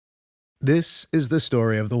This is the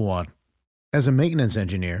story of the one. As a maintenance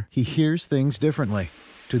engineer, he hears things differently.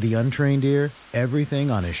 To the untrained ear,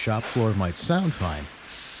 everything on his shop floor might sound fine,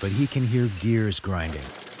 but he can hear gears grinding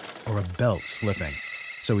or a belt slipping.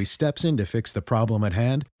 So he steps in to fix the problem at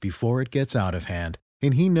hand before it gets out of hand.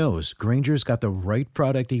 And he knows Grainger's got the right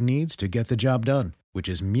product he needs to get the job done, which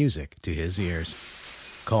is music to his ears.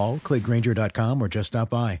 Call, click Grainger.com, or just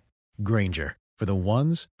stop by. Grainger, for the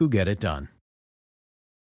ones who get it done.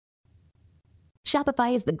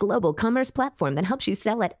 Shopify is the global commerce platform that helps you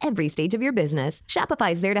sell at every stage of your business.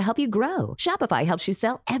 Shopify is there to help you grow. Shopify helps you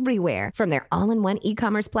sell everywhere, from their all-in-one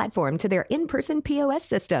e-commerce platform to their in-person POS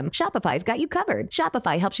system. Shopify's got you covered.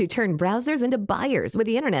 Shopify helps you turn browsers into buyers with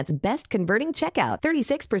the internet's best converting checkout,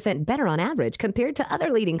 36% better on average compared to other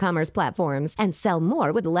leading commerce platforms, and sell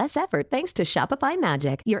more with less effort thanks to Shopify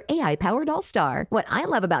Magic, your AI-powered all-star. What I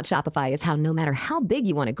love about Shopify is how no matter how big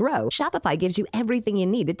you want to grow, Shopify gives you everything you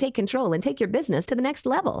need to take control and take your business to the next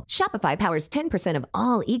level. Shopify powers 10% of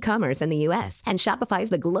all e-commerce in the U.S., and Shopify is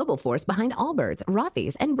the global force behind Allbirds,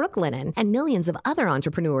 Rothy's, and Brooklinen, and millions of other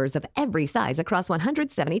entrepreneurs of every size across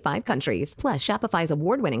 175 countries. Plus, Shopify's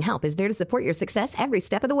award-winning help is there to support your success every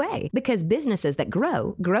step of the way. Because businesses that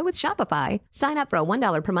grow with Shopify. Sign up for a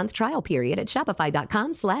 $1 per month trial period at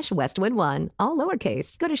shopify.com/Westwood1, all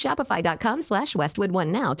lowercase. Go to shopify.com/Westwood1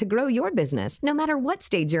 now to grow your business, no matter what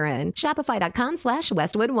stage you're in.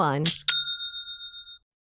 Shopify.com/Westwood1.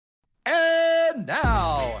 And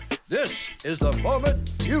now, this is the moment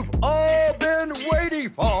you've all been waiting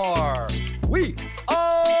for. We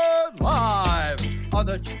are live on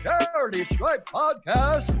the Charity Stripe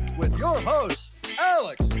podcast with your hosts,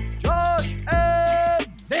 Alex, Josh, and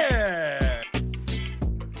Nick.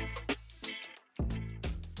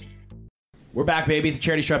 We're back, baby. It's the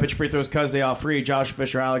Charity Stripe. Pitch free throws because they all free. Josh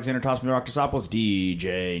Fisher, Alexander Tosman, Rocktasopoulos,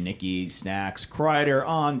 DJ, Nikki, Snacks, Kreider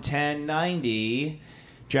on 1090.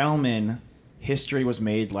 Gentlemen, history was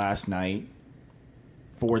made last night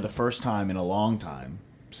for the first time in a long time.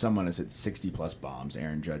 Someone has hit 60-plus bombs.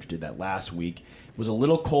 Aaron Judge did that last week. It was a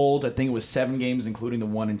little cold. I think it was 7 games, including the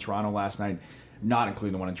one in Toronto last night. Not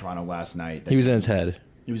including the one in Toronto last night. He was in his head.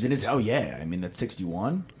 He was in his... Oh, yeah. I mean, that's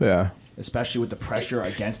 61. Yeah. Especially with the pressure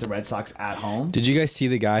against the Red Sox at home. Did you guys see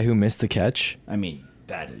the guy who missed the catch? I mean,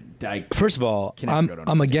 that First of all,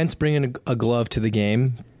 I'm against bringing a glove to the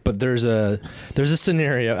game. But there's a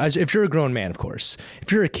scenario. If you're a grown man, of course.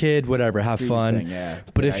 If you're a kid, whatever, have fun. Yeah.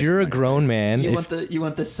 But if you're a grown man, you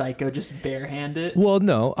want the psycho just barehanded. Well,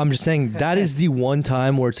 no, I'm just saying that is the one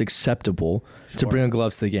time where it's acceptable to bring a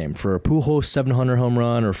glove to the game for a Pujols 700 home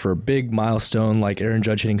run or for a big milestone like Aaron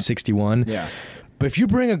Judge hitting 61. Yeah. But if you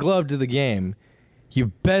bring a glove to the game, you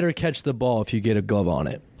better catch the ball if you get a glove on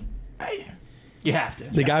it. You have to.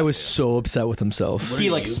 The guy was so upset with himself. He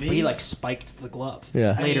spiked the glove.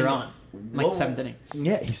 Yeah. Later on, like the 7th inning.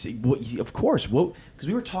 Yeah, of course. Because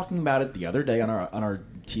we were talking about it the other day on our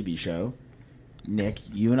TV show. Nick,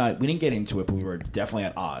 you and I, we didn't get into it, but we were definitely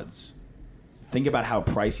at odds. Think about how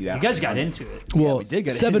pricey that. You guys got into it. Well, we did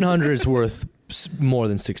get 700 is worth more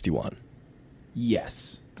than 61.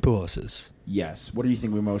 Yes. Pujols. Yes. What do you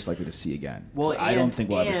think we're most likely to see again? Well, I don't think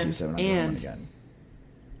we'll ever see 700 again.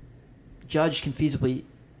 Judge can feasibly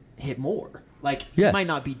hit more. It might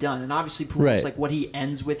not be done. And obviously, Pujols, what he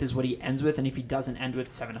ends with is what he ends with. And if he doesn't end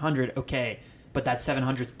with 700, okay. But that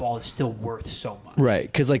 700th ball is still worth so much. Right.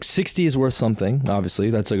 Because 60 is worth something, obviously.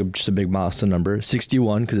 That's just a big milestone number.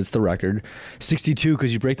 61 because it's the record. 62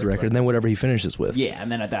 because you break the record. And then whatever he finishes with. Yeah. And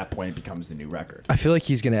then at that point, it becomes the new record. I feel like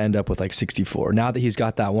he's going to end up with 64. Now that he's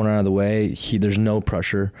got that one out of the way, there's no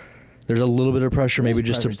pressure. There's a little bit of pressure, maybe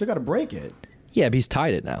just to... Still got to break it. Yeah, but he's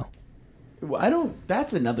tied it now. Well,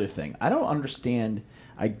 that's another thing. I don't understand.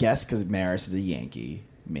 I guess because Maris is a Yankee,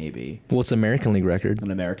 maybe. Well, it's an American League record. An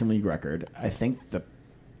American League record. I think the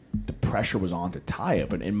pressure was on to tie it,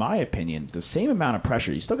 but in my opinion, the same amount of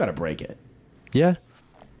pressure, you still got to break it. Yeah.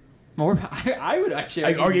 More. I would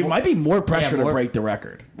actually argue it might be more pressure to break the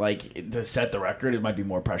record. To set the record, it might be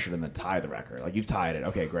more pressure than to tie the record. You've tied it.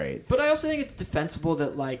 Okay, great. But I also think it's defensible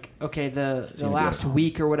that the last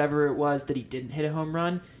week or whatever it was that he didn't hit a home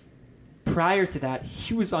run. Prior to that,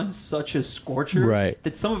 he was on such a scorcher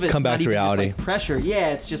that some of it's come back not to even reality. Just pressure. Yeah,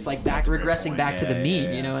 it's just regressing back to the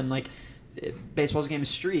mean, and baseball's a game of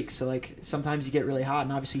streaks. So sometimes you get really hot,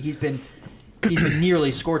 and obviously he's been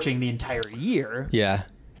nearly scorching the entire year. Yeah.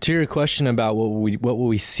 To your question about what will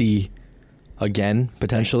we see again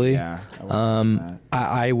potentially? Yeah.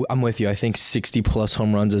 I'm with you. I think 60+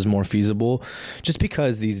 home runs is more feasible, just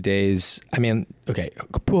because these days. I mean, okay,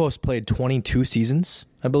 Pujols played 22 seasons,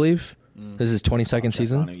 I believe. This is his 22nd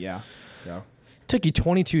season. Yeah. Took you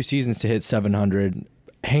 22 seasons to hit 700.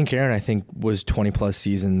 Hank Aaron, I think, was 20-plus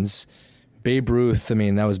seasons. Babe Ruth, I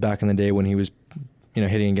mean, that was back in the day when he was,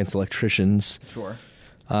 hitting against electricians. Sure.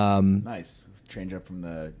 Nice. Change up from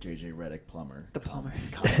the J.J. Redick plumber. The plumber.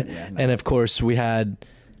 Yeah, nice. And, of course, we had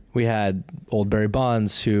old Barry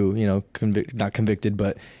Bonds who, not convicted,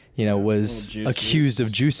 but, was accused of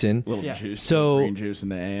juicing. Little juice. So green juice in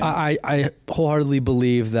the AM. I wholeheartedly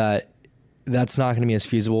believe that's not going to be as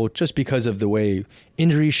feasible just because of the way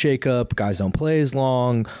injuries shake up. Guys don't play as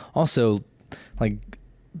long. Also, like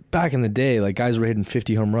back in the day, like guys were hitting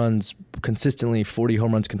 50 home runs consistently, 40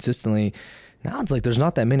 home runs consistently. Now it's like there's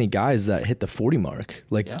not that many guys that hit the 40 mark.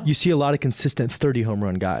 Like you see a lot of consistent 30 home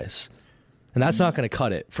run guys. And that's not going to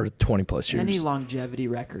cut it for 20 plus years. Any longevity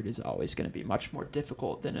record is always going to be much more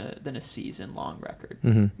difficult than a season long record.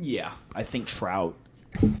 Mm-hmm. Yeah, I think Trout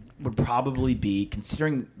would probably be,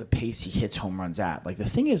 considering the pace he hits home runs at. Like the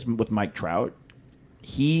thing is with Mike Trout,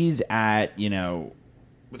 he's at,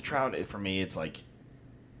 with Trout, for me, it's like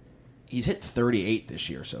he's hit 38 this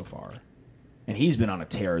year so far. And he's been on a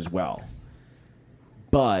tear as well.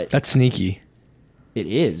 But that's sneaky. It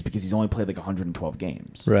is, because he's only played like 112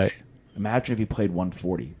 games. Right. Imagine if he played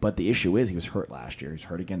 140. But the issue is he was hurt last year. He's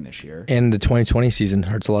hurt again this year. And the 2020 season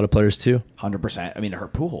hurts a lot of players too. 100%. I mean, it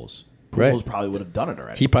hurt Pujols. Right. Pujols probably would have done it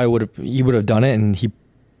already. He would have done it, and he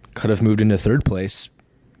could have moved into third place,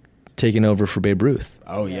 taking over for Babe Ruth.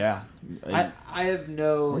 Oh, yeah. I have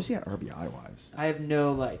no... Where's he at RBI-wise? I have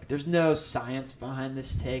no, there's no science behind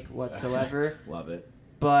this take whatsoever. Love it.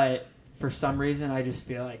 But for some reason, I just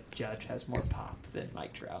feel like Judge has more pop than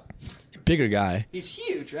Mike Trout. Bigger guy. He's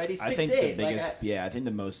huge, right? He's 6'8". I think the biggest, I think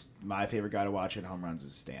my favorite guy to watch at home runs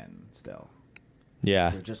is Stanton still.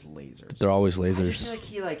 Yeah. They're just lasers. They're always lasers. I just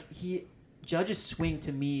feel like Judge's swing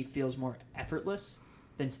to me feels more effortless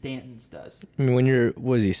than Stanton's does. I mean, when you're,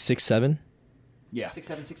 what is he, 6'7"? Yeah.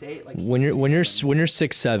 6'7", 6'8". Like when you're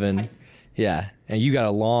 6'7", yeah, and you got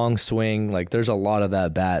a long swing, like there's a lot of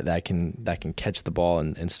that bat that can catch the ball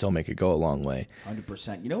and still make it go a long way.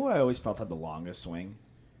 100%. You know who I always felt had the longest swing?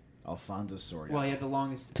 Alfonso Soria. Well, he had the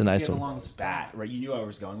longest. It's a nice one. The longest bat, right? You knew I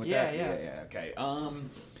was going with that. Yeah. Okay.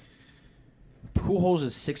 Pujols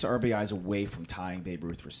is 6 RBIs away from tying Babe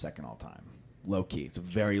Ruth for second all time. Low key. It's a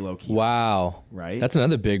very low key. Wow. Right? That's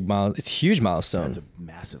another big milestone. It's a huge milestone. That's a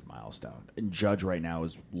massive milestone. And Judge right now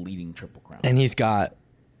is leading Triple Crown. And he's got,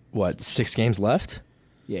 6 games left?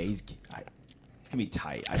 Yeah, it's going to be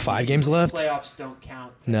tight. 5 games left? Playoffs don't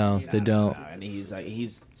count. No, they don't. No, and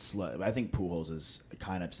he's slow. I think Pujols is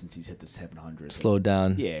kind of, since he's hit the 700. Slowed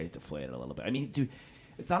down. Yeah, he's deflated a little bit. I mean, dude,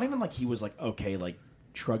 it's not even like he was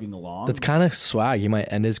shrugging along. That's kind of swag. He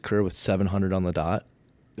might end his career with 700 on the dot.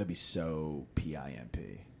 That'd be so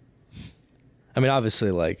PIMP. I mean,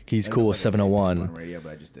 obviously, he's cool with 701. On radio,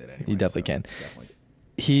 but I just did anyway, you definitely can. Definitely.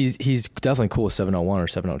 He's definitely cool with 701 or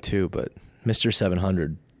 702, but Mr.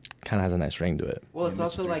 700 kind of has a nice ring to it. Well, it's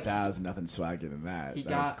also like 1,000, nothing swaggier than that.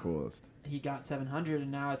 That's coolest. He got 700,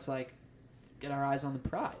 and now it's like, get our eyes on the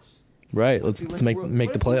prize. Right. Let's make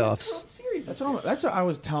the playoffs. That's what I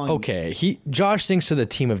was telling. Okay. Josh thinks to the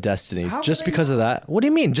team of destiny. How just because of that. What do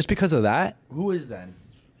you mean? Just because of that? Who is then?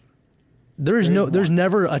 There's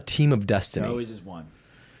never a team of destiny. There always is one.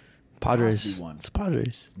 Padres. There has to be one. It's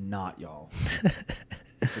Padres. It's not, y'all.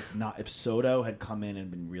 It's not. If Soto had come in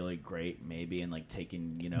and been really great, maybe, and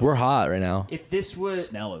taken, We're hot right now. If this was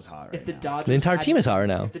Snell is hot right if the now. Dodgers, the entire team is hot right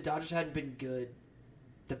now. If the Dodgers hadn't been good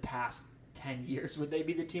the past 10 years, would they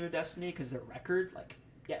be the team of destiny? Because their record,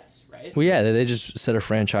 yes, right? Well, yeah, they just set a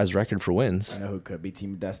franchise record for wins. I know who could be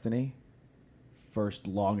team of destiny. First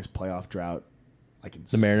longest playoff drought.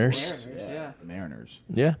 The Mariners. Yeah. The Mariners.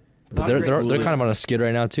 Yeah, but they're kind of on a skid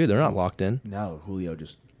right now too. They're not locked in. No, Julio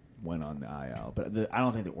just went on the IL, but I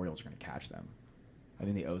don't think the Orioles are going to catch them. I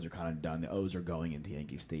think the O's are kind of done. The O's are going into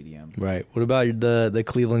Yankee Stadium. Right. What about the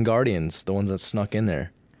Cleveland Guardians, the ones that snuck in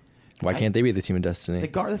there? Why can't they be the team of destiny?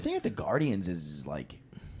 The thing with the Guardians is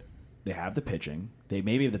they have the pitching. They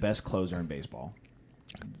maybe have the best closer in baseball.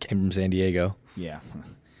 Came from San Diego. Yeah.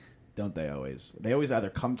 Don't they always? They always either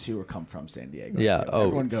come to or come from San Diego. Yeah.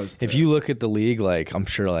 Everyone goes to if you look at the league, I'm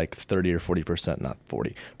sure 30 or 40%, not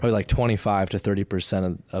 40, probably 25 to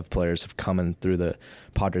 30% of players have come in through the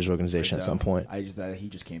Padres organization Rizzo. at some point. He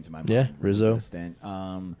just came to my mind. Yeah, Rizzo.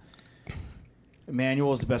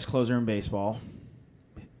 Emmanuel is the best closer in baseball.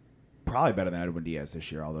 Probably better than Edwin Diaz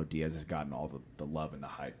this year, although Diaz has gotten all the love and the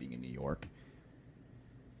hype being in New York.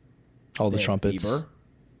 All the They have trumpets. Bieber.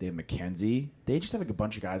 They have McKenzie. They just have a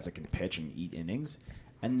bunch of guys that can pitch and eat innings.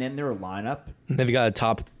 And then their lineup, They've got a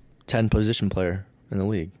top 10 position player in the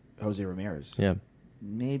league. Jose Ramirez. Yeah.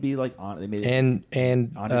 Maybe And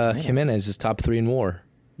Jimenez is top 3 in WAR.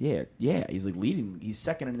 Yeah. He's like leading. He's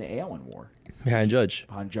second in the AL in WAR. Behind Judge.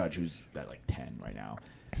 Behind Judge, who's at like 10 right now.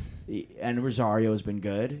 And Rosario has been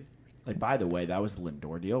good. Like, by the way, that was the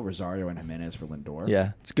Lindor deal. Rosario and Jimenez for Lindor.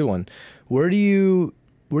 Yeah, it's a good one. Where do you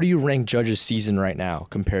rank Judge's season right now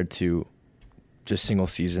compared to just single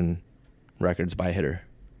season records by a hitter?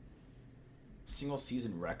 Single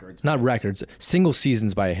season records. Not records. Single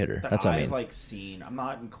seasons by a hitter. That's what I mean. I've like seen. I'm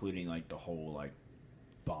not including like the whole like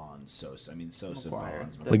Bonds, Sosa. I mean Sosa,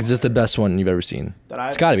 Bonds. Like, is this the best one you've ever seen?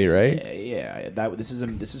 It's got to be, right? Yeah. This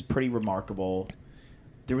is pretty remarkable.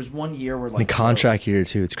 There was one year where like the contract year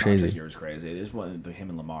too. It's crazy. Contract year was crazy. There's one him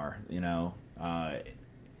and Lamar. You know,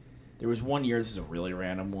 there was one year. This is a really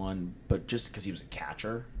random one, but just because he was a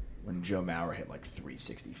catcher. When Joe Mauer hit like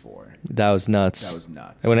 364. That was nuts.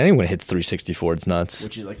 When anyone hits 364, it's nuts.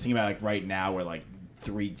 Which is like, think about like right now where like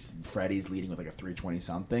Freddie's leading with like a 320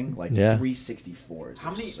 something. Like 364 is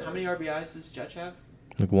How many RBIs does Judge have?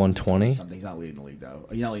 Like 120? Something. He's not leading the league though.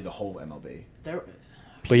 He's not leading the whole MLB.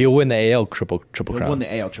 But you'll win the AL triple crown. He'll win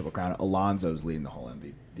the AL triple crown. Alonso's leading the whole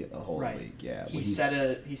MVP. The whole league, yeah. He set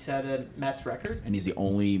a Mets record, and he's the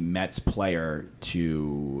only Mets player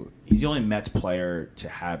to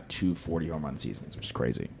have 2 40 home run seasons, which is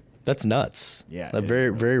crazy. That's nuts. Yeah, a very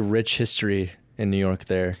very rich history in New York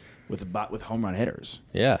there with home run hitters.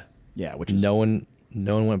 Yeah, which is no one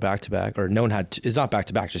went back to back, or no one had. It's not back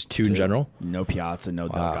to back, just two in general. No Piazza, no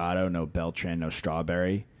Delgado, no Beltran, no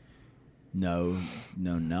Strawberry, no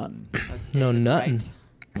nothing. No nothing.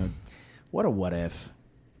 No, what a what if.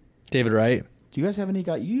 David Wright. Do you guys have any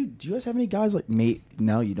guys like me?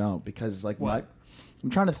 No, you don't, because like what? I'm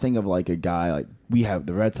trying to think of like a guy like we have.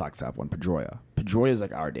 The Red Sox have one. Pedroia. Pedroia is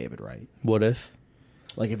like our David Wright. What if?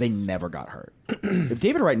 Like if they never got hurt. If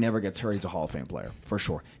David Wright never gets hurt, he's a Hall of Fame player for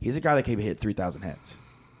sure. He's a guy that can hit 3,000 hits.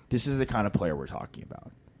 This is the kind of player we're talking about.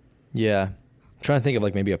 Yeah, I'm trying to think of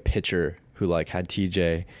like maybe a pitcher who like had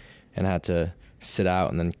TJ and had to sit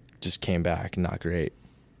out and then just came back and not great.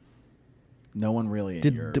 No one really.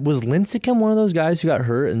 Was Lincecum one of those guys who got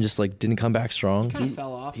hurt and just like didn't come back strong? He kind of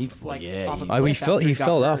fell off. He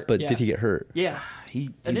fell off, but did he get hurt? Yeah, he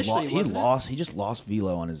just lost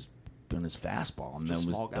velo on his fastball and then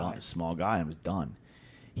was done. Small guy and was done.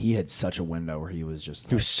 He had such a window where he was just.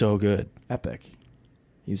 He was so good. Epic.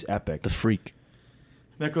 He was epic. The freak.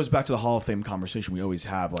 That goes back to the Hall of Fame conversation we always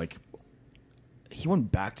have. Like, he won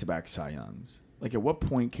back-to-back Cy Youngs. Like, at what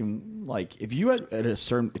point can, like, if you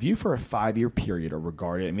for a 5-year period are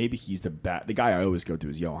regarded, and maybe he's the guy I always go to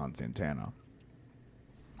is Johan Santana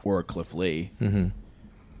or Cliff Lee. Mm-hmm.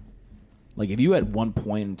 Like, if you at one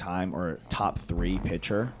point in time are a top 3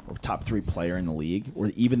 pitcher or top 3 player in the league, or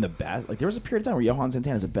even the best, like, there was a period of time where Johan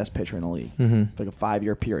Santana is the best pitcher in the league. Mm-hmm. Like a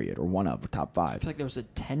 5-year period or one of top 5. I feel like there was a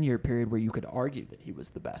 10-year period where you could argue that he was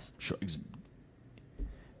the best. Sure.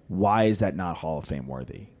 Why is that not Hall of Fame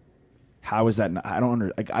worthy? How is that not?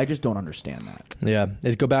 I just don't understand that. Yeah,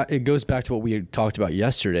 it goes back to what we had talked about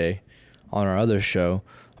yesterday on our other show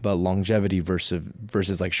about longevity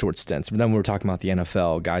versus like short stints. But then we were talking about the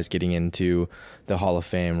NFL guys getting into the Hall of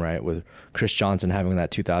Fame, right? With Chris Johnson having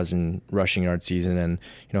that 2,000 rushing yard season, and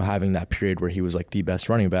having that period where he was like the best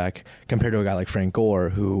running back, compared to a guy like Frank Gore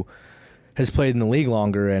who has played in the league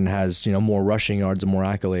longer and has more rushing yards and more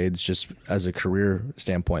accolades just as a career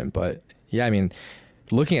standpoint. But yeah, I mean,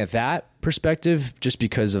 looking at that perspective, just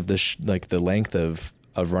because of the length of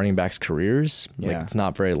running backs' careers, it's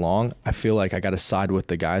not very long. I feel like I got to side with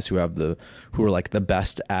the guys who are like the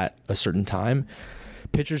best at a certain time.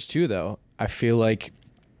 Pitchers too, though. I feel like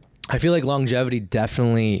longevity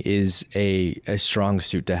definitely is a strong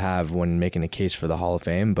suit to have when making a case for the Hall of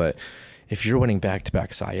Fame. But if you're winning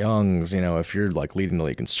back-to-back Cy Youngs, if you're like leading the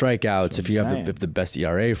league in strikeouts, if you have the best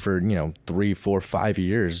ERA for 3, 4, 5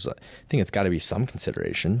 years, I think it's got to be some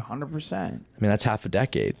consideration. 100%. I mean, that's half a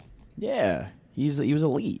decade. Yeah, he was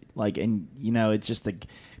elite. Like, and it's just like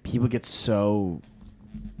people get so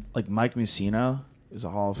like Mike Mussina is a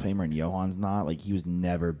Hall of Famer and Johan's not. Like, he was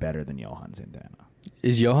never better than Johan Santana.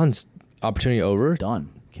 Is Johan's opportunity over? Done.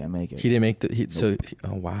 Can't make it. He didn't make the.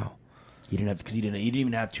 Oh wow. He didn't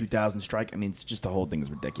even have 2,000 strike. I mean, it's just the whole thing is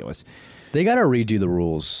ridiculous. They got to redo the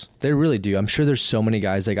rules. They really do. I'm sure there's so many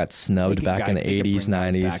guys that got snubbed back in the 80s,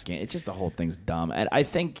 90s. It's just the whole thing's dumb. And I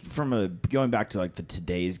think going back to like the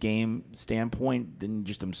today's game standpoint, then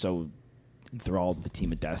just I'm so enthralled with the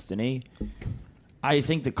team of destiny. I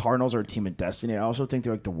think the Cardinals are a team of destiny. I also think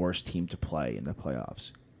they're like the worst team to play in the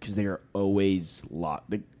playoffs because they are always locked.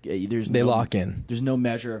 They lock in. There's no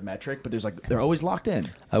measure of metric, but they're always locked in.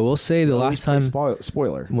 I will say the last time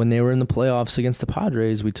spoiler when they were in the playoffs against the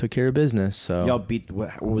Padres, we took care of business. So y'all beat.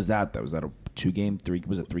 What was that? That was that a 2-game, 3?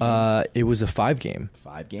 Was it 3? It was a 5-game.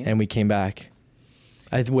 5-game? And we came back.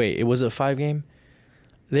 Wait, it was a 5-game?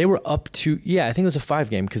 They were up 2. Yeah, I think it was a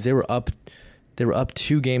 5-game because they were up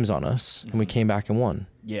 2 games on us, and we came back and won.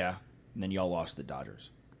 Yeah. And then y'all lost to the Dodgers.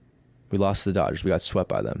 We lost to the Dodgers. We got swept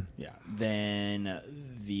by them. Yeah. Then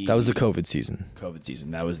that was the COVID season.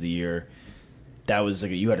 That was the year. That was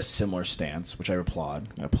like you had a similar stance, which I applaud.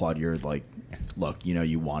 I applaud your look.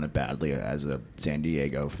 You want it badly as a San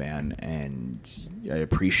Diego fan, and I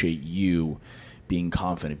appreciate you being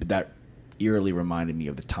confident. But that eerily reminded me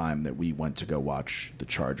of the time that we went to go watch the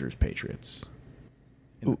Chargers Patriots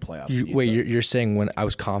in the playoffs. You're saying when I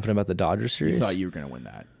was confident about the Dodgers series? You thought you were going to win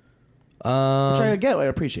that. Which I get, I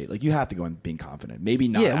appreciate. Like you have to go in being confident. Maybe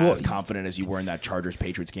not as confident as you were in that Chargers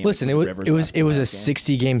Patriots game. Listen, it was a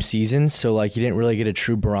 60-game season, so like you didn't really get a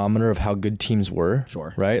true barometer of how good teams were.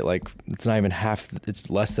 Sure, right? Like it's not even half.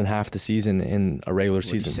 It's less than half the season in a regular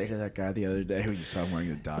season. What did you say to that guy the other day when you saw him wearing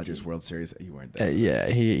the Dodgers World Series? You weren't there. Yeah,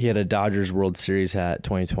 he had a Dodgers World Series hat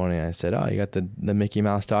 2020. I said, "Oh, you got the Mickey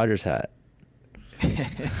Mouse Dodgers hat."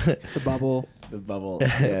 The bubble. The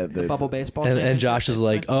bubble baseball. And Josh was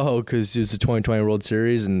like, "Oh, because it's the 2020 World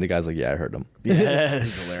Series," and the guy's like, "Yeah, I heard him." Yeah,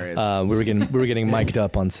 it's hilarious. We were getting mic'd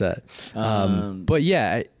up on set. But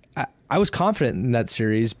yeah, I was confident in that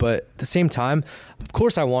series, but at the same time, of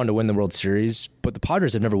course, I wanted to win the World Series. But the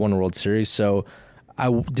Padres have never won a World Series, so I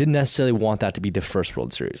didn't necessarily want that to be the first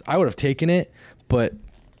World Series. I would have taken it, but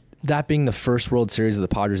that being the first World Series that the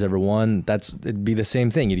Padres ever won, it'd be the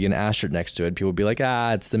same thing. You'd get an asterisk next to it. People would be like,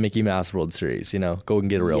 it's the Mickey Mouse World Series. Go and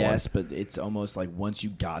get a real one. Yes, but it's almost like once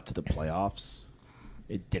you got to the playoffs,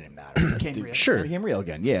 it didn't matter. It became real. Sure. It became real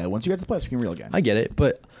again. Yeah, once you got to the playoffs, it became real again. I get it,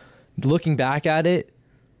 but looking back at it,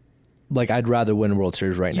 like I'd rather win a World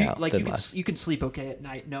Series now than last. You can sleep okay at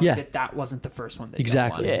night knowing that wasn't the first one. That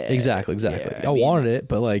Exactly. You Exactly. Yeah, I wanted it,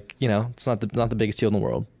 but it's not the biggest deal in the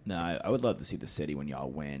world. No, I would love to see the city when y'all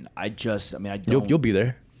win. I don't. You'll be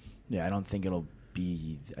there. Yeah, I don't think it'll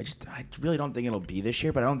be. I really don't think it'll be this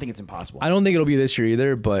year, but I don't think it's impossible. I don't think it'll be this year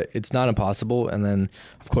either, but it's not impossible. And then,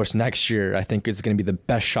 of course, next year I think it's going to be the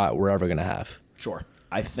best shot we're ever going to have. Sure,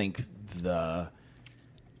 I think the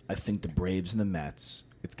Braves and the Mets.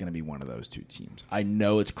 It's going to be one of those two teams. I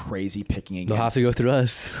know it's crazy picking against. They'll have to go through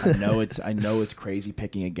us. I know it's crazy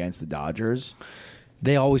picking against the Dodgers.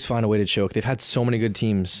 They always find a way to choke. They've had so many good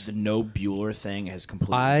teams. The no Bueller thing has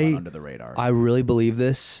completely gone under the radar. I really believe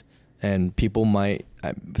this, and people might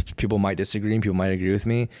disagree, and people might agree with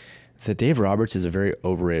me, that Dave Roberts is a very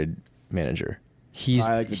overrated manager.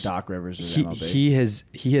 I like the Doc Rivers of MLB.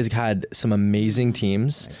 He has had some amazing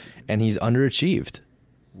teams, and he's underachieved.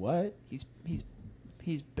 What?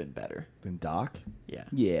 He's been better than Doc. Yeah.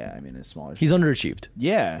 Yeah. I mean, it's smaller. He's underachieved.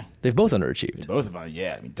 Yeah. They've both underachieved. Both of them.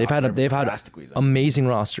 Yeah. I mean, they've had amazing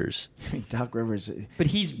rosters. I mean, Doc Rivers. But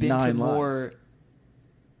he's been to more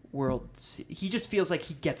he just feels like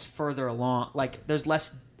he gets further along. Like there's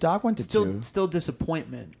less. Doc went to two. Still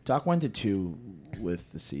disappointment. Doc went to 2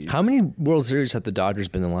 with the C's. How many World Series have the Dodgers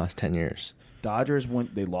been in the last 10 years? Dodgers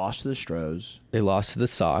They lost to the Stros. They lost to the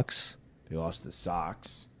Sox. They lost to the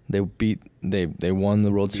Sox. They won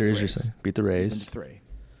the World Series recently. Beat the Rays. Been to 3.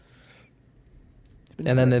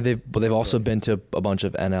 And then they've also been to a bunch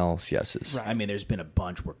of NLCSs. Right. I mean, there's been a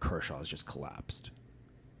bunch where Kershaw has just collapsed.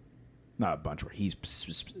 Not a bunch where he's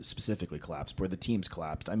specifically collapsed, where the team's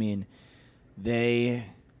collapsed. I mean,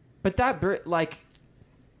 But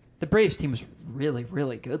the Braves team was really,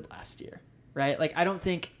 really good last year, right? Like I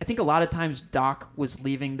think a lot of times Doc was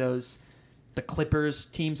leaving the Clippers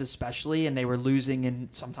teams especially, and they were losing and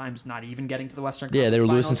sometimes not even getting to the Western Conference they were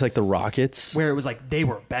Finals, losing to like the Rockets, where it was like they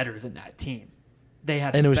were better than that team. They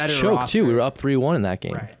had and it was better choked roster. too. We were up 3-1 in that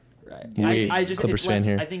game. Right. I just Clippers fan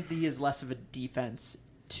here. I think he is less of a defense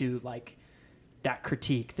to like that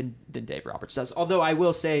critique than Dave Roberts does. Although I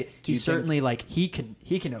will say he's certainly like he can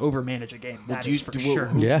overmanage a game. That is for sure.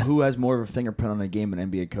 Who has more of a fingerprint on a game,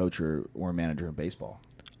 an NBA coach or a manager in baseball?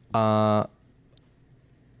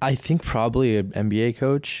 I think probably an NBA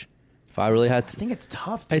coach. If I really had to, I think it's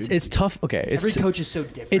tough. Dude. It's tough. Okay, every coach is so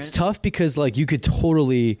different. It's tough because like you could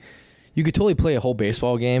totally play a whole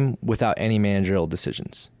baseball game without any managerial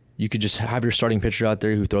decisions. You could just have your starting pitcher out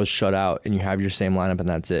there who throws shutout, and you have your same lineup, and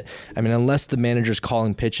that's it. I mean, unless the manager's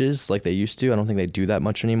calling pitches like they used to, I don't think they do that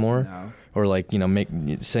much anymore. No. Or like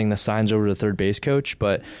sending the signs over to the third base coach.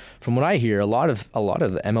 But from what I hear, a lot of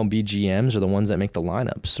the MLB GMs are the ones that make the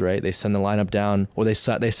lineups, right? They send the lineup down, or they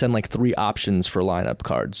send like 3 options for lineup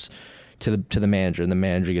cards to the manager, and the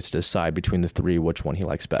manager gets to decide between the 3 which one he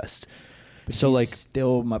likes best. But so he's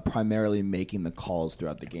still primarily making the calls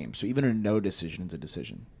throughout the game. So even a no decision is a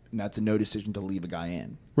decision, and that's a no decision to leave a guy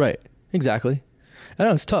in. Right. Exactly. I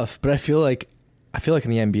know it's tough, but I feel like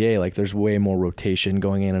in the NBA, like there's way more rotation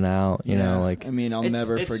going in and out. You know, like I mean, I'll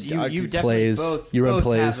never forget. You plays. definitely You run both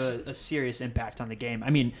plays. have a serious impact on the game. I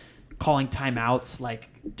mean, calling timeouts like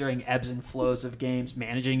during ebbs and flows of games,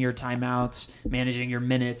 managing your timeouts, managing your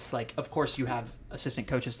minutes. Like, of course, you have assistant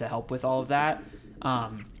coaches to help with all of that.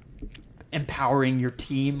 Empowering your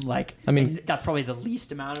team, like, I mean, that's probably the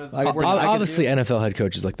least amount of. Obviously, NFL head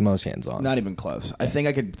coach is like the most hands-on. Not even close. I think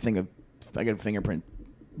I could think of. If I could fingerprint,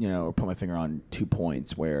 or put my finger on 2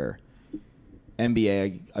 points where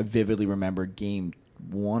NBA. I vividly remember game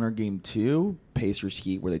 1 or game 2, Pacers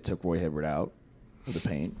Heat, where they took Roy Hibbert out of the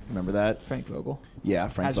paint. Remember that? Frank Vogel. Yeah,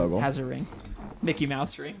 Frank Vogel has a ring. Mickey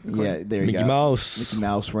Mouse ring. Yeah, there you Mickey go. Mouse. Mickey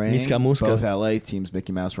Mouse ring. Miska Muska. Both LA teams,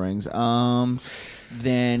 Mickey Mouse rings.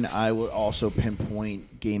 Then I would also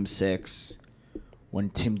pinpoint Game 6 when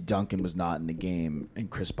Tim Duncan was not in the game and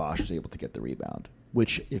Chris Bosh was able to get the rebound.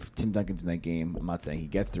 Which, if Tim Duncan's in that game, I'm not saying he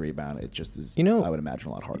gets the rebound. It just is, I would imagine,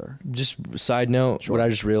 a lot harder. Just side note, what I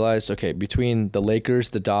just realized, okay, between the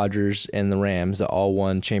Lakers, the Dodgers, and the Rams that all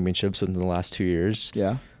won championships within the last 2 years,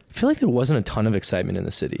 yeah, I feel like there wasn't a ton of excitement in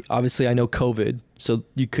the city. Obviously, I know COVID, so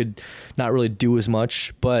you could not really do as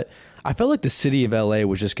much, but I felt like the city of LA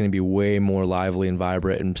was just going to be way more lively and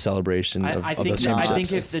vibrant in celebration of the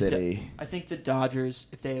championships. I think the Dodgers,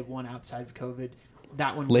 if they had won outside of COVID,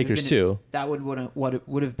 that one Lakers too. That would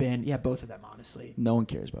have been both of them, honestly. No one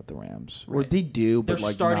cares about the Rams, right. Or they do, but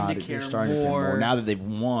they're starting to care more now that they've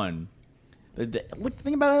won. Look,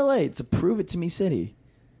 think about LA. It's a prove it to me city.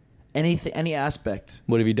 Any aspect.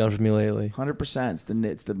 What have you done for me lately? 100%.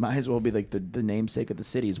 It's the might as well be like the namesake of the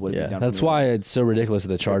cities. What have you done? That's why it's so ridiculous that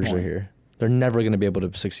the Chargers are here. They're never going to be able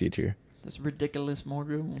to succeed here. That's ridiculous,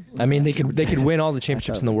 Morgan. I mean, they could win all the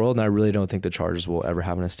championships in the world, and I really don't think the Chargers will ever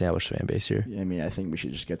have an established fan base here. Yeah, I mean, I think we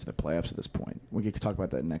should just get to the playoffs at this point. We could talk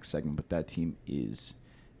about that next segment, but that team is.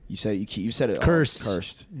 You said it. Cursed.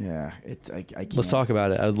 Cursed. Yeah. I can't. Let's talk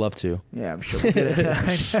about it. I would love to. Yeah, I'm sure we'll get it.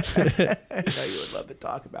 I know you would love to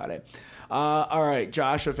talk about it. All right,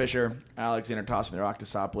 Joshua Fisher, Alexander Tossing the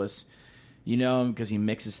Octosopoulos. You know him because he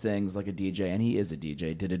mixes things like a DJ, and he is a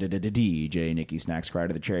DJ. DJ Nicky Snacks Crider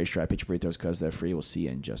to the Cherry Stripe. Pitch free throws because they're free. We'll see you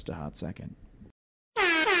in just a hot second.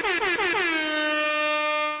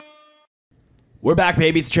 We're back,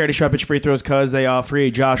 baby. It's the Charity Stripe. Pitch free throws because they are free.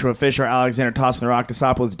 Joshua Fisher, Alexander Tossing the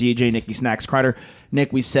Octosopoulos, DJ Nicky Snacks Crider.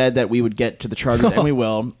 Nick, we said that we would get to the Chargers, and we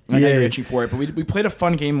will. I know you're itching for it, but we played a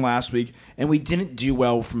fun game last week, and we didn't do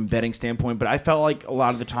well from a betting standpoint, but I felt like a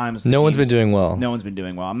lot of the times... No one's been doing well. No one's been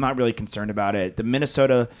doing well. I'm not really concerned about it. The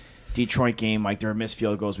Minnesota-Detroit game, like, there were missed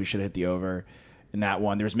field goals. We should have hit the over in that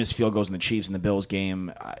one. There was missed field goals in the Chiefs and the Bills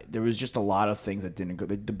game. There was just a lot of things that didn't go.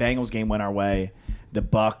 The Bengals game went our way. The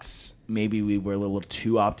Bucks, maybe we were a little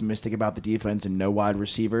too optimistic about the defense and no wide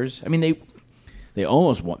receivers. I mean, they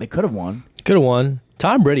almost won. They could have won. Could have won.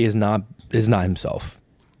 Tom Brady is not himself.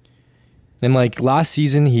 And like last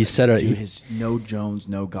season, he set no Jones,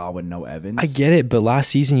 no Godwin, no Evans. I get it, but last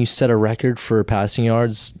season you set a record for passing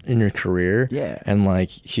yards in your career. Yeah, and like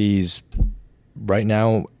he's right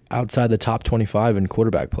now outside the top 25 in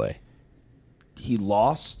quarterback play. He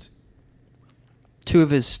lost 2 of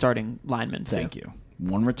his starting linemen. Thank you.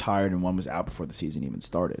 One retired and one was out before the season even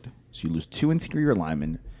started. So you lose 2 interior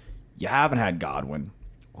linemen. You haven't had Godwin.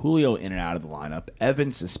 Julio in and out of the lineup.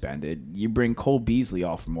 Evans suspended. You bring Cole Beasley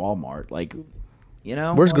off from Walmart. Like, you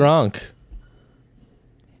know. Where's Gronk?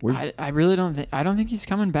 I really don't think. I don't think he's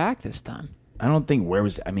coming back this time. I don't think. What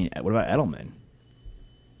about Edelman?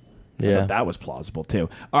 Yeah, that was plausible too.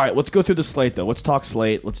 All right, let's go through the slate though. Let's talk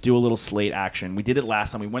slate. Let's do a little slate action. We did it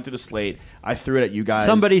last time. We went through the slate. I threw it at you guys.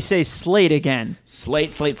 Somebody say slate again.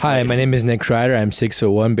 Slate. Hi, my name is Nick Schreider. I'm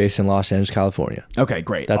 6'1", based in Los Angeles, California. Okay,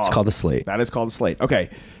 great. That's awesome. called the slate. That is called the slate. Okay,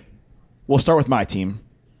 we'll start with my team,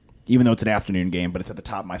 even though it's an afternoon game, but it's at the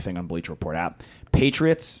top of my thing on Bleacher Report app.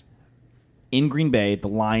 Patriots in Green Bay. The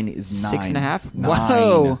line is 6.5. 9.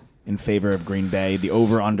 Whoa. In favor of Green Bay. The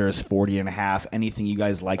over-under is 40.5. Anything you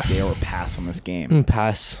guys like there or pass on this game?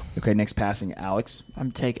 Pass. Okay, next passing, Alex.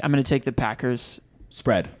 I'm going to take the Packers.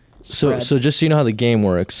 Spread. So just so you know how the game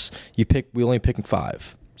works, we only pick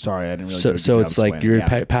 5. Sorry, I didn't really. So, so it's like you're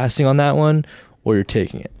passing on that one, or you're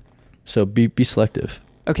taking it. So be selective.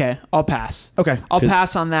 Okay, I'll pass. Okay, I'll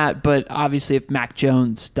pass on that. But obviously, if Mac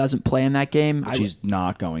Jones doesn't play in that game, which he's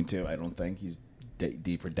not going to, I don't think he's.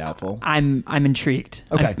 D for doubtful. I'm intrigued.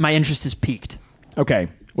 Okay, my interest is piqued. Okay,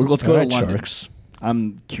 let's go to London. Sharks.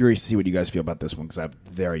 I'm curious to see what you guys feel about this one because I have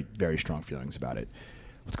very, very strong feelings about it.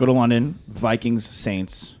 Let's go to London. Vikings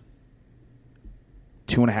Saints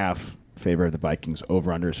 2.5 favor of the Vikings.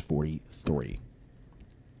 Over under is 43.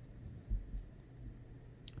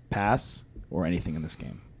 Pass or anything in this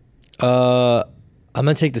game? I'm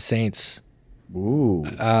gonna take the Saints. Ooh.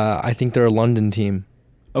 I think they're a London team.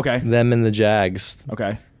 Okay. Them and the Jags.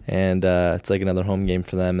 Okay. And it's like another home game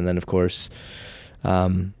for them. And then, of course, I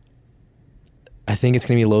think it's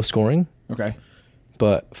going to be low scoring. Okay.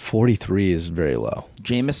 But 43 is very low.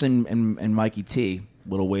 Jameson and Mikey T,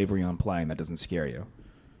 little wavering on playing. That doesn't scare you.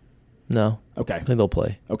 No. Okay. I think they'll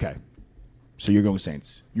play. Okay. So you're going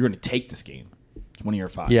Saints. You're going to take this game. It's one of your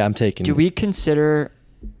 5. Yeah, I'm taking. Do we consider,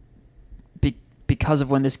 because of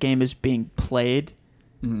when this game is being played,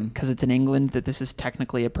 because it's in England, that this is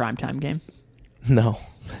technically a primetime game? No.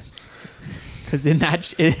 Because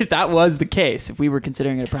if that was the case, if we were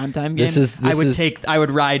considering it a primetime game, I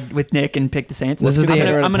would ride with Nick and pick the Saints.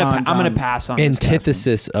 I'm gonna pass on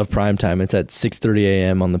antithesis of primetime. It's at 6:30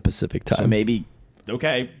 a.m. on the Pacific time. So maybe.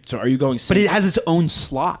 Okay. So are you going Saints? But it has its own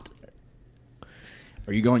slot.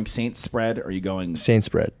 Are you going Saints spread or are you going Saints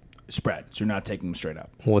spread? Spread. So you're not taking them straight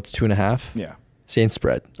up. Well, it's 2.5. Yeah. Saints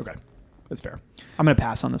spread. Okay. That's fair. I'm gonna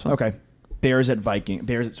pass on this one. Okay. Bears at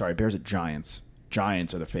Giants.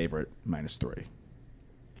 Giants are the favorite, -3.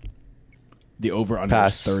 The over-under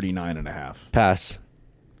is 39.5. Pass.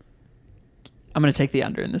 I'm going to take the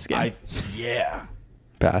under in this game. Yeah.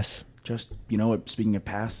 Pass. Just, you know what, speaking of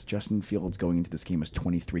pass, Justin Fields going into this game has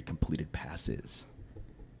 23 completed passes.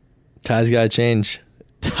 Tide's got to change.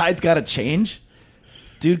 Tide's got to change?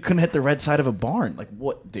 Dude couldn't hit the red side of a barn. Like,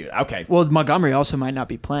 what? Dude, okay. Well, Montgomery also might not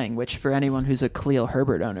be playing, which for anyone who's a Khalil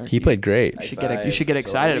Herbert owner. He played great. You should get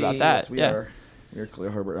excited about that. Yes, we're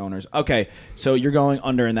Khalil Herbert owners. Okay, so you're going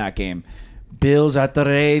under in that game. Bills at the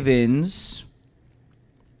Ravens.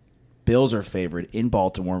 Bills are favored in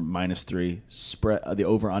Baltimore, -3. Spread the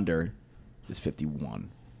over/under is 51.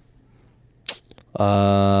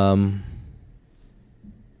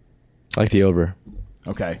 Like the over.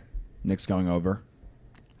 Okay, Nick's going over.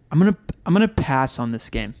 I'm gonna pass on this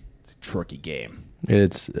game. It's a tricky game.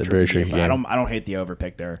 It's a very tricky game. I don't hate the over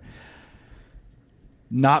pick there.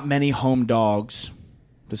 Not many home dogs.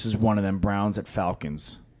 This is one of them. Browns at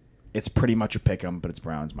Falcons. It's pretty much a pick 'em, but it's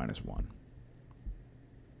Browns -1.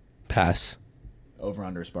 Pass.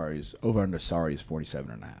 Over/under is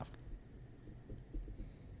 47.5.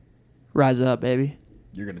 Rise up, baby.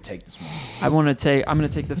 You're gonna take this one. I'm gonna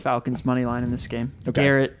take the Falcons money line in this game. Okay.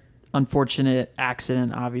 Garrett, unfortunate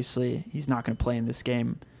accident. Obviously, he's not going to play in this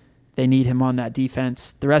game. They need him on that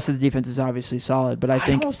defense. The rest of the defense is obviously solid, but I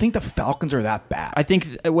don't think the Falcons are that bad. I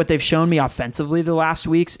think what they've shown me offensively the last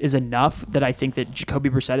weeks is enough that I think that Jacoby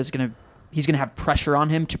Brissett he's gonna have pressure on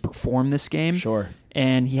him to perform this game. Sure.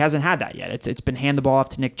 And he hasn't had that yet. It's been hand the ball off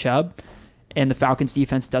to Nick Chubb, and the Falcons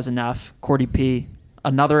defense does enough. Cordy P,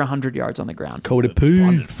 another 100 yards on the ground. Cordy P.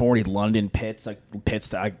 140 London Pitts. Like Pitts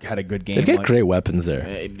that had a good game. They've got great weapons there.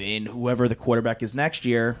 And whoever the quarterback is next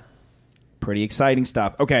year. Pretty exciting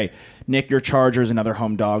stuff. Okay, Nick, your Chargers, another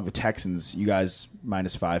home dog. The Texans, you guys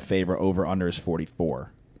 -5 favor. Over/under is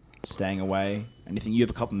 44. Staying away. Anything? You have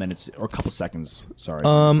a couple minutes or a couple seconds. Sorry.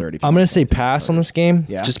 30, I'm going to say pass on this game,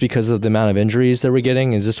 yeah? just because of the amount of injuries that we're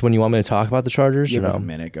getting. Is this when you want me to talk about the Chargers? You have a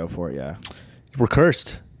minute. Go for it. Yeah. We're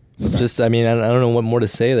cursed. Okay. I don't know what more to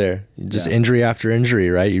say there. Just injury after injury,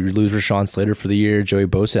 right? You lose Rashawn Slater for the year. Joey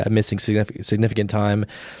Bosa missing significant time.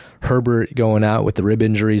 Herbert going out with the rib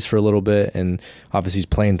injuries for a little bit, and obviously he's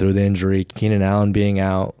playing through the injury. Keenan Allen being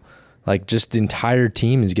out. Like, just the entire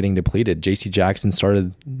team is getting depleted. J.C. Jackson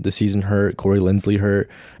started the season hurt. Corey Linsley hurt.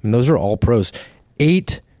 I mean, those are all pros.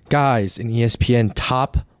 8 guys in ESPN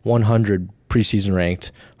top 100 preseason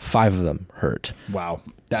ranked. 5 of them hurt. Wow.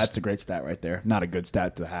 That's a great stat right there. Not a good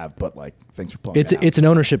stat to have, but, like, thanks for pulling it out. It's an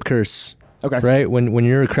ownership curse. Okay. Right? When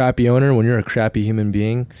you're a crappy owner, when you're a crappy human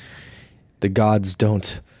being, the gods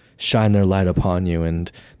don't shine their light upon you,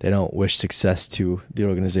 and they don't wish success to the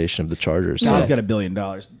organization of the Chargers. God's got $1 billion.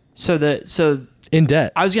 So in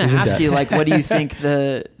debt. I was going to ask you, like, what do you think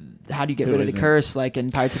how do you get rid of the curse? Like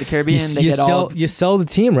in Pirates of the Caribbean, you sell the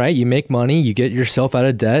team, right? You make money, you get yourself out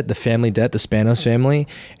of debt, the family debt, the Spanos family,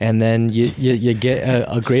 and then you get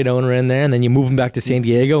a great owner in there, and then you move them back to San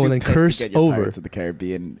Diego, and then curse over. Pirates of the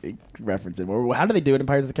Caribbean reference it. How do they do it in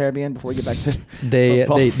Pirates of the Caribbean? Before we get back to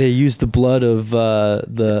they use the blood of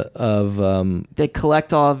they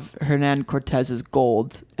collect all of Hernan Cortez's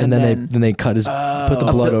gold, and then they cut his put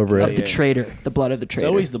the blood over it. The traitor, the blood of the traitor. It's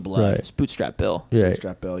always the blood. Right. It's Bootstrap Bill. Right.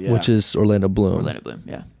 Bootstrap Bill, yeah. Which is Orlando Bloom.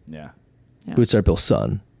 Yeah. Bootstrap Bill's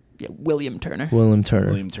son. Yeah, William Turner.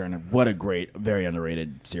 What a great, very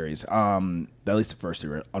underrated series. At least the first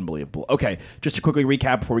 3 are unbelievable. Okay, just to quickly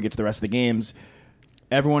recap before we get to the rest of the games.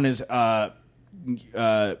 Everyone is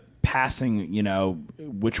passing,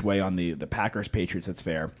 which way on the Packers Patriots. That's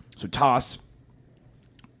fair. So toss.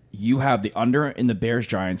 You have the under in the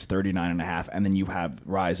Bears-Giants 39.5, and then you have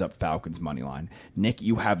Rise Up Falcons money line. Nick,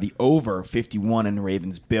 you have the over 51 in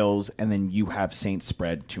Ravens-Bills, and then you have Saints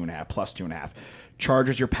spread 2.5 plus 2.5.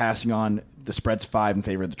 Chargers, you're passing on. The spread's 5 in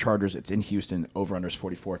favor of the Chargers. It's in Houston. Over/under is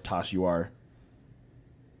 44. Toss, you are.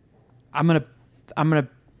 I'm gonna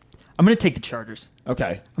take the Chargers.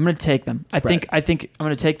 Okay. I'm gonna take them. Spread. I think I'm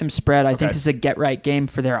gonna take them spread. I think this is a get right game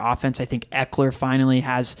for their offense. I think Eckler finally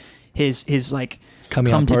has his like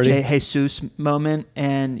come to Jesus moment,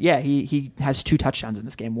 and he has 2 touchdowns in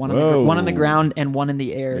this game. One on the ground and one in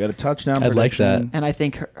the air. You got a touchdown. I'd like that. And I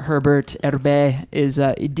think Herbert Herbe is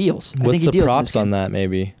deals. What's I think he the deals props on that?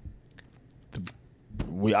 Maybe.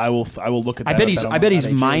 I will look at that. I bet he's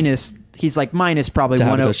minus. He's like minus probably to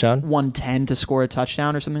have a touchdown? 110 to score a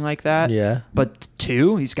touchdown or something like that. Yeah. But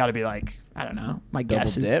 2, he's got to be like, I don't know. My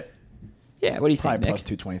guess is. Dip. Yeah, what do you think, Probably Nick? plus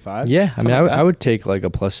 225. Yeah, I mean, I would take like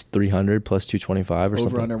a plus 300, plus 225 or Over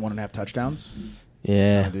something. under 1.5 touchdowns.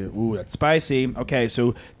 Yeah. Ooh, that's spicy. Okay,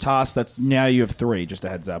 so toss. That's now you have 3. Just a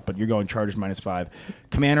heads up, but you're going Chargers -5.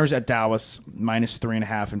 Commanders at Dallas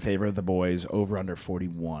 -3.5 in favor of the boys. Over under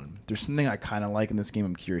 41. There's something I kind of like in this game.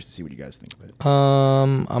 I'm curious to see what you guys think of it.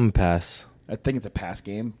 I'm a pass. I think it's a pass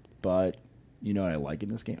game, but you know what I like in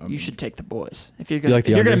this game. You should take the boys if you're You like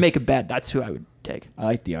the if you're under? gonna make a bet. That's who I would take. I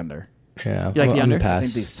like the under. Yeah. You like the under? I Pass.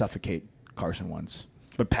 think they suffocate Carson Wentz,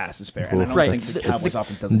 but pass is fair. Oof. And I don't Right. think the Cowboys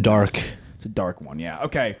offense doesn't. dark. It's a dark one. Yeah.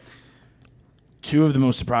 Okay. 2 of the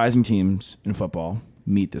most surprising teams in football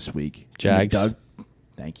meet this week. Jags.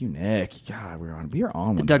 Thank you, Nick. God, we are on The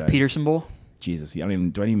one Doug today. Peterson Bowl. Jesus, do I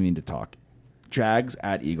even need to talk? Jags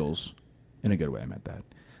at Eagles, in a good way. I meant that.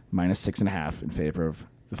 -6.5 in favor of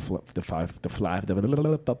the fly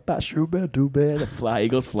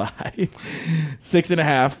Eagles fly.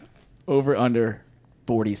 6.5 over under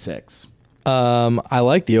 46. I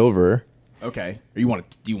like the over. Okay. Do you want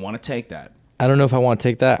to take that? I don't know if I want to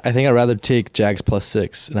take that. I think I'd rather take Jags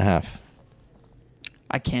 +6.5.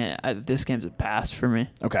 I can't. This game's a pass for me.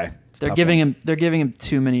 Okay. They're giving him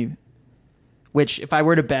too many. Which, if I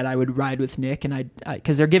were to bet, I would ride with Nick, and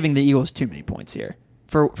because they're giving the Eagles too many points here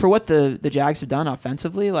for what the Jags have done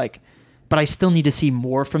offensively. Like, but I still need to see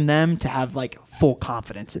more from them to have like full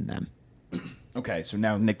confidence in them. Okay, so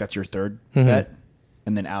now Nick, that's your third bet,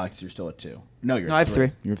 and then Alex, you're still at 2. No, I have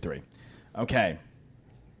 3. You have 3. Okay.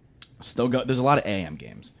 Still go. There's a lot of AM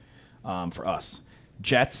games for us.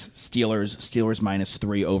 Jets, Steelers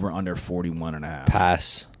 -3 over under 41.5.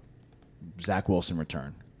 Pass. Zach Wilson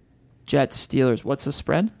return. Jets, Steelers. What's the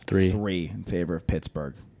spread? 3. 3 in favor of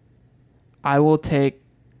Pittsburgh. I will take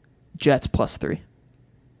Jets +3.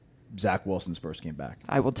 Zach Wilson's first game back.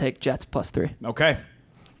 I will take Jets +3. Okay.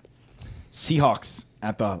 Seahawks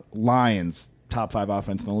at the Lions, top 5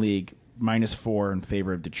 offense in the league, -4 in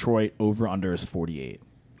favor of Detroit. Over under is 48.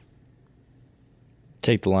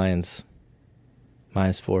 Take the Lions.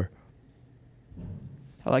 -4.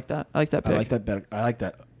 I like that. I like that pick. I like that bet. I like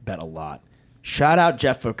that bet a lot. Shout out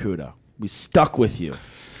Jeff Okuda. We stuck with you.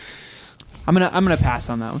 I'm gonna pass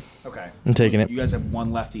on that one. Okay. I'm taking it. You guys have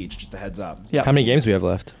 1 left each. Just a heads up. Yeah. How many games do we have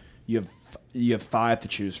left? You have 5 to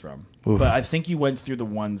choose from. Oof. But I think you went through the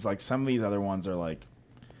ones like some of these other ones are like.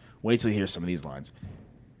 Wait till you hear some of these lines.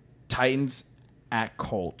 Titans at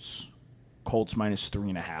Colts. Colts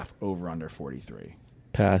 -3.5 over under 43.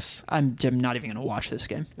 Pass. I'm not even gonna watch this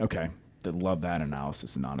game. Okay. They love that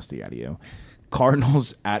analysis and honesty out of you.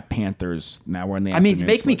 Cardinals at Panthers. Now we're in the afternoon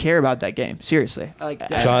make me slate. care about that game. Seriously. I like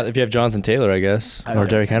that. If you have Jonathan Taylor, I guess, or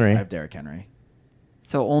Derrick Henry. I have Derrick Henry.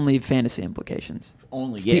 So only fantasy implications.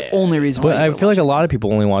 Only, The only reason why But I feel like a lot of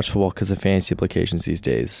people only watch football because of fantasy implications these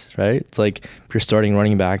days, right? It's like if your starting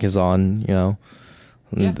running back is on,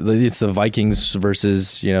 it's the Vikings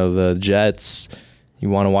versus, the Jets. You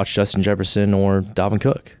want to watch Justin Jefferson or Dalvin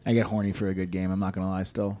Cook. I get horny for a good game. I'm not going to lie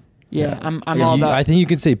still. Yeah, I'm all about. I think you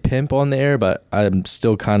could say pimp on the air, but I'm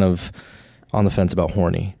still kind of on the fence about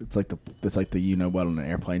horny. It's like the you know what on an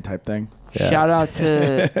airplane type thing. Yeah. Shout out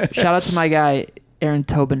to my guy Aaron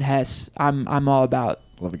Tobin Hess. I'm all about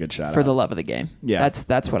Love a good shout for out. the love of the game. Yeah.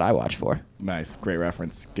 That's what I watch for. Nice. Great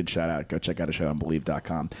reference. Good shout out. Go check out a show on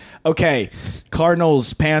Believe.com. Okay.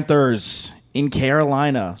 Cardinals, Panthers in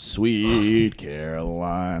Carolina. Sweet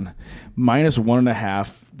Caroline.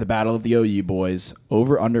 -1.5. The battle of the OU boys.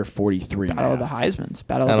 Over under 43. Battle of the Heismans.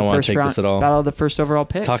 Battle I of don't the wanna first take round. this at all. Battle of the first overall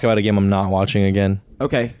pick. Talk about a game I'm not watching again.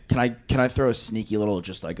 Okay. Can I throw a sneaky little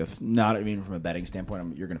just like not even from a betting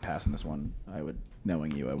standpoint. You're going to pass on this one. I would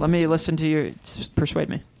knowing you. Let me listen to your persuade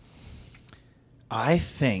me. I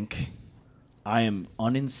think I am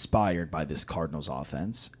uninspired by this Cardinals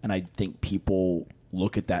offense, and I think people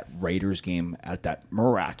look at that Raiders game at that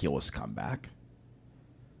miraculous comeback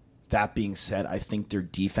That being said, I think their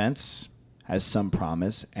defense has some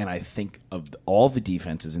promise, and I think of all the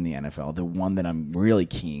defenses in the NFL, the one that I'm really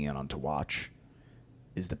keying in on to watch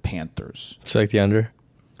is the Panthers. So like the under?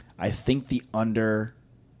 I think the under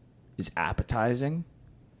is appetizing.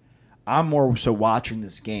 I'm more so watching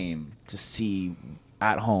this game to see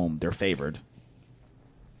at home, they're favored,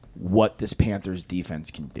 what this Panthers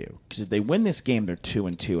defense can do. Because if they win this game, they're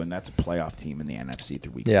 2-2, and that's a playoff team in the NFC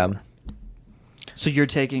through week 4. So you would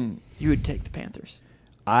take the Panthers.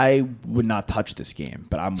 I would not touch this game,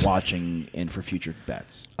 but I'm watching in for future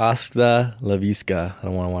bets. Oscar Laviska. I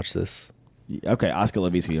don't want to watch this. Okay, Oscar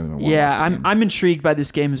Laviska. You don't even want to watch Yeah, the game. I'm intrigued by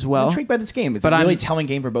this game as well. I'm intrigued by this game. It's But a really I'm- telling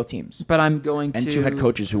game for both teams. But I'm going to And two head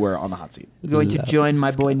coaches who are on the hot seat. going to join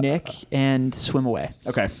my boy Nick and swim away.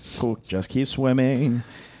 Okay, cool. Just keep swimming.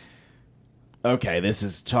 Okay, this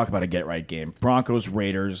is talk about a get right game. Broncos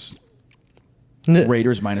Raiders.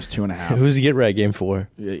 Raiders minus 2.5. Who's the get right game for?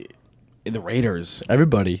 The Raiders.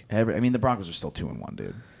 Everybody. I mean, the Broncos are still 2-1,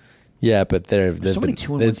 dude. Yeah, but they've so many been,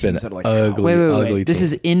 2-1 it's been teams that are like, ugly. Wait. Ugly This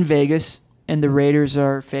teams. is in Vegas, and the Raiders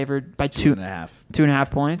are favored by 2.5.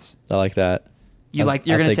 2.5 points. I like that. You're going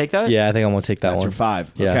to take that? Yeah, I think I'm going to take that That's one. your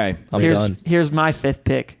 5. Yeah, Okay. I'm here's done. here's my 5th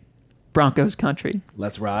pick. Broncos country.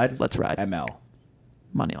 Let's ride. Let's ride. ML.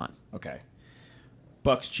 Money line. Okay.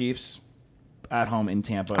 Bucks Chiefs at home in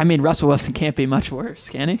Tampa. I mean, Russell Wilson can't be much worse,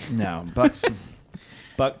 can he? No.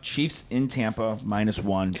 Buck Chiefs in Tampa minus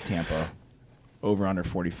 1 Tampa. Over under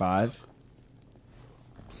 45.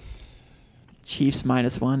 Chiefs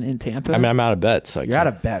minus 1 in Tampa. I mean, I'm out of bets. So You're out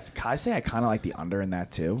of bets. Can I say I kind of like the under in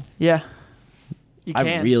that too? Yeah. You I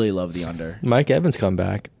can. really love the under. Mike Evans come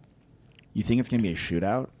back. You think it's going to be a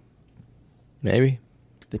shootout? Maybe.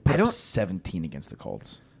 They put I up don't- 17 against the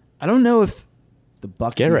Colts. I don't know if The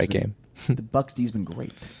Bucks Get D's right been- game. The Bucks D's been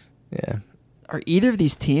great. Yeah. are either of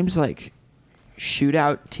these teams like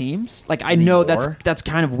shootout teams. Like I know Anymore? that's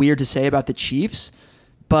kind of weird to say about the Chiefs,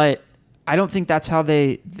 but I don't think that's how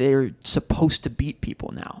they're supposed to beat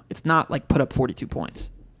people now. It's not like put up 42 points.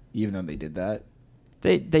 Even though they did that.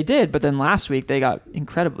 They did, but then last week they got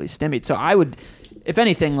incredibly stymied. So I would, if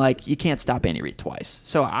anything, like you can't stop Andy Reid twice.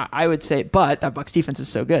 So I would say, but that Bucs defense is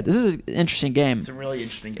so good. This is an interesting game. It's a really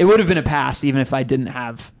interesting It game. would have been a pass even if I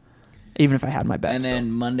had my bets. And then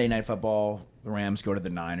so. Monday Night Football, the Rams go to the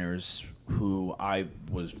Niners, who I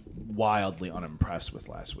was wildly unimpressed with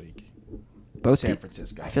last week. San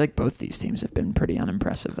Francisco. I feel like both these teams have been pretty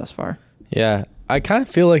unimpressive thus far. Yeah. I kind of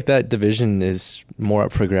feel like that division is more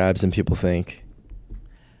up for grabs than people think.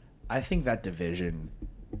 I think that division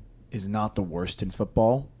is not the worst in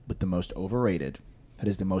football, but the most overrated. That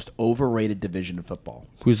is the most overrated division in football.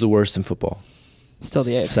 Who's the worst in football? Still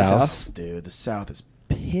the AFC South. South. Dude, the South is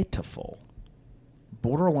pitiful.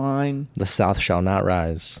 Borderline The South shall not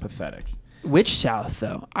rise. pathetic. Which South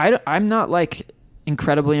though? I'm not like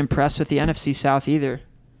incredibly impressed with the NFC South either.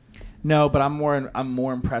 No, but I'm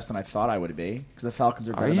more impressed than I thought I would be because the Falcons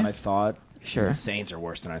are better you? than I thought. Sure. The Saints are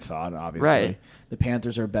worse than I thought, obviously. Right. The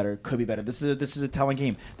Panthers are better, could be better. This is a telling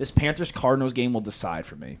game. This Panthers-Cardinals game will decide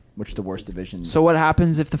for me which the worst division. So what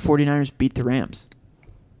happens if the 49ers beat the Rams?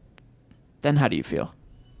 Then how do you feel?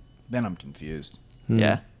 Then I'm confused.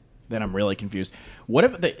 Yeah. Then I'm really confused. What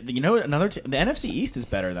if the NFC East is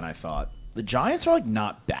better than I thought. The Giants are like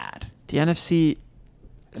not bad. The NFC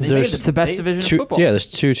There's- it's the best division of Two, football. yeah, there's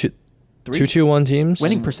two 2-1 teams.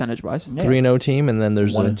 Winning percentage wise. Yeah. 3-0 team, and then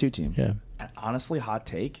there's 1-2 team. Yeah. And honestly, hot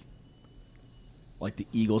take. Like the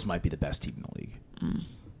Eagles might be the best team in the league.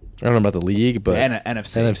 I don't know about the league, but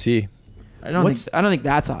NFC. NFC. I don't think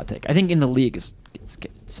that's a hot take. I think in the league it's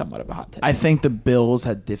somewhat of a hot take. I think the Bills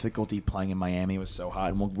had difficulty playing in Miami. It was so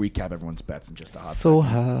hot, and we'll recap everyone's bets in just a hot So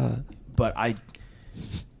second. hot. But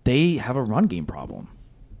they have a run game problem.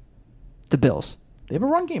 the Bills. They have a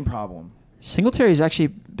run game problem. Singletary's actually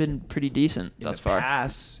been pretty decent In thus the far.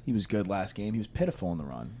 pass, he was good last game. He was pitiful in the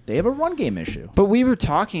run. They have a run game issue. But we were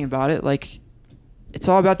talking about it like it's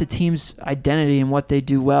all about the team's identity and what they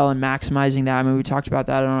do well and maximizing that. I mean, we talked about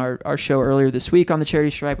that on our show earlier this week on the Charity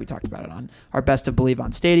Stripe. We talked about it on our Best of Believe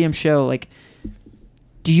on Stadium show. Like,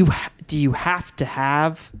 do you have to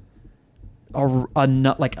have a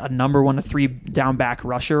number 1 to 3 down back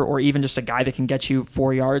rusher or even just a guy that can get you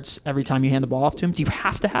 4 yards every time you hand the ball off to him? Do you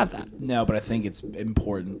have to have that? No, but I think it's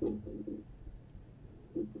important.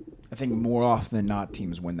 I think more often than not,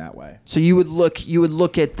 teams win that way. So you would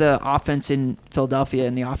look at the offense in Philadelphia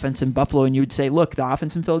and the offense in Buffalo, and you would say, look, the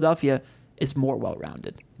offense in Philadelphia is more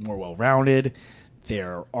well-rounded. More well-rounded.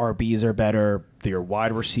 Their RBs are better. Their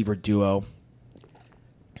wide receiver duo,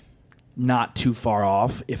 not too far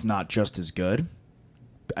off, if not just as good.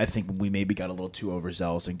 I think we maybe got a little too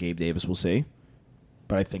overzealous in Gabe Davis. We'll see.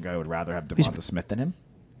 but I think I would rather have Devonta Smith than him.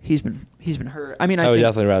 He's been hurt. I mean, I would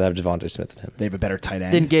definitely rather have Devonta Smith than him. They have a better tight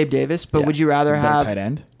end than Gabe Davis. But would you rather have tight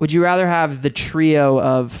end? Would you rather have the trio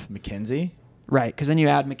of McKenzie? Right, because then you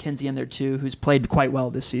add McKenzie in there too, who's played quite well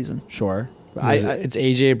this season. Sure. It's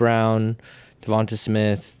AJ Brown, Devonta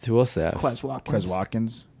Smith. Who else they have? Quez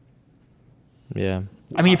Watkins. Yeah.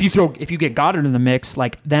 I mean, if you get Goddard in the mix,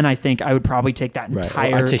 like then I think I would probably take that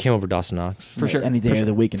entire. I'd take him over Dawson Knox for sure. Any day of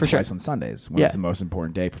the week and for twice on Sundays. When's the most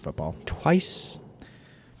important day for football? Twice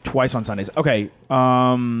on Sundays. Okay.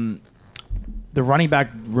 The running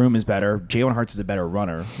back room is better. Jalen Hurts is a better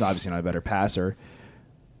runner. Obviously not a better passer.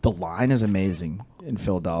 The line is amazing in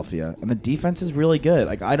Philadelphia, and the defense is really good.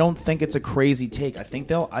 Like, I don't think it's a crazy take. I think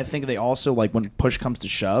they also, like, when push comes to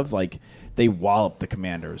shove, like, they wallop the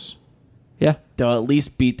Commanders. Yeah, they'll at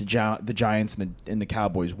least beat the Giants and the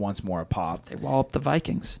Cowboys once more a pop. They wallop the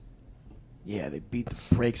Vikings. Yeah, they beat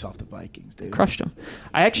the brakes off the Vikings, dude. Crushed them.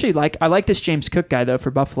 I like this James Cook guy though for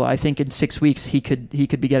Buffalo. I think in 6 weeks he could be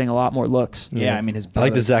getting a lot more looks. Yeah, I mean I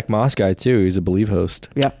like the Zach Moss guy too. He's a Believe host.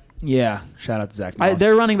 Yeah. Yeah, shout out to Zach Moss.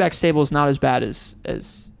 Their running back stable is not as bad as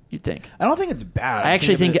you'd think. I don't think it's bad. I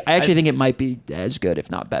actually think it might be as good,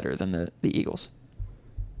 if not better, than the Eagles.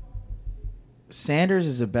 Sanders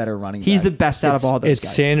is a better running back. He's the best out of all those guys.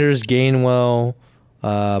 It's Sanders, Gainwell,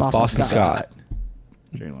 Boston Scott.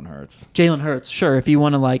 Jalen Hurts. Sure. If you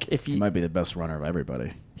want to he might be the best runner of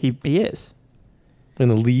everybody. He is in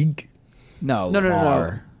the league. No.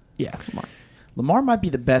 Yeah, Lamar might be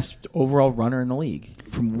the best overall runner in the league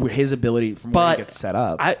from his ability, from where he gets set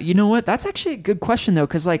up. You know what? That's actually a good question, though,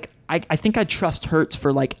 because I think I trust Hurts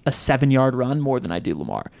for like a 7-yard run more than I do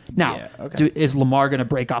Lamar. Now, is Lamar going to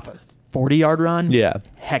break off a 40-yard run? Yeah.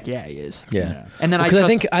 Heck yeah, he is. Yeah. And then I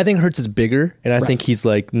think Hurts is bigger, and I think he's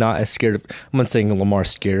like not as scared of. I'm not saying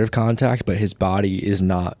Lamar's scared of contact, but his body is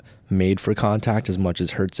not made for contact as much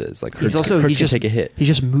as Hurts is. Like Hurts can take a hit. He's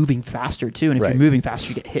just moving faster too, and if you're moving faster,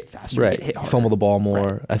 you get hit faster. Right. You get hit harder. Fumble the ball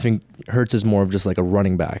more. Right. I think Hurts is more of just like a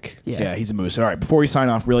running back. Yeah, he's a moose. All right, before we sign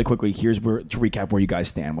off, really quickly, to recap where you guys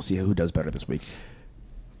stand. We'll see who does better this week.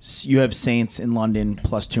 You have Saints in London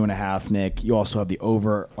plus 2.5, Nick. You also have the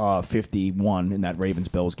over 51 in that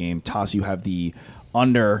Ravens-Bills game. Toss, you have the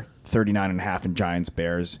under 39.5 in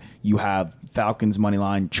Giants-Bears. You have Falcons money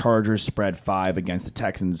line, Chargers spread 5 against the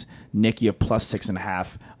Texans. Nick, you have plus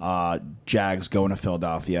 6.5. Jags going to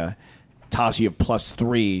Philadelphia. Toss, you have plus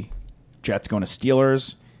 3. Jets going to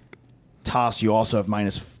Steelers. Toss, you also have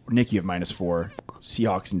Nick, you have minus 4.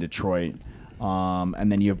 Seahawks in Detroit.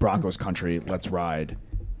 And then you have Broncos country. Let's ride.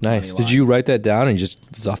 Nice. Did you write that down and just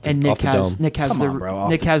off the dome? Nick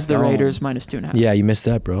has the Raiders minus 2.5. Yeah, you missed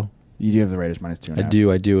that, bro. You do have the Raiders minus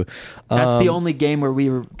 2.5. I do. That's the only game where we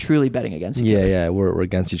were truly betting against each other. Yeah, we're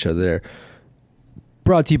against each other there.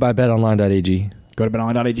 Brought to you by BetOnline.ag. Go to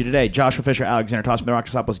BetOnline.ag today. Joshua Fisher, Alexander Tossman, the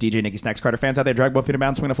Rocktasopoulos, DJ, Nicky Snacks, Carter, fans out there, drag both feet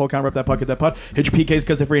around, swing a full count, rip that puck, get that putt. Hit your PKs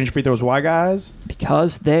because they're free and your free throws. Why, guys?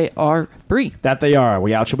 Because they are free. That they are.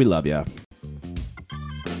 We out you. We love you.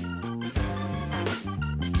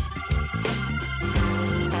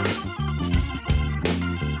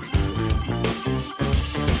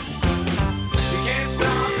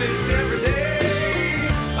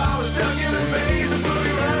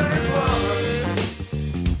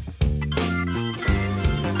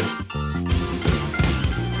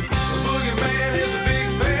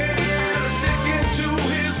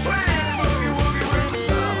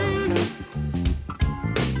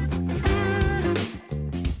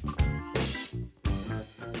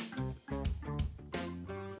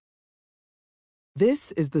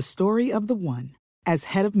 This is the story of the one. As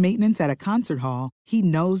head of maintenance at a concert hall, he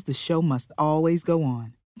knows the show must always go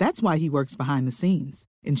on. That's why he works behind the scenes,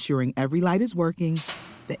 ensuring every light is working,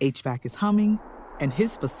 the HVAC is humming, and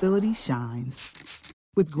his facility shines.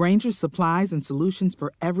 With Grainger's supplies and solutions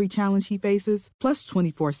for every challenge he faces, plus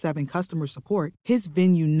 24/7 customer support, his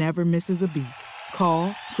venue never misses a beat.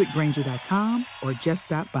 Call quickgrainger.com or just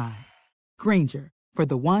stop by. Grainger, for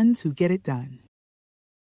the ones who get it done.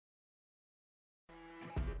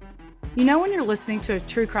 You know when you're listening to a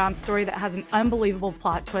true crime story that has an unbelievable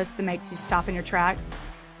plot twist that makes you stop in your tracks?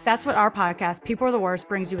 That's what our podcast, People Are the Worst,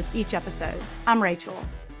 brings you with each episode. I'm Rachel.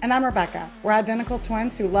 And I'm Rebecca. We're identical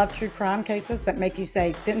twins who love true crime cases that make you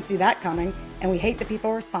say, didn't see that coming, and we hate the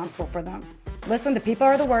people responsible for them. Listen to People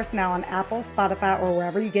Are the Worst now on Apple, Spotify, or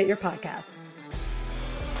wherever you get your podcasts.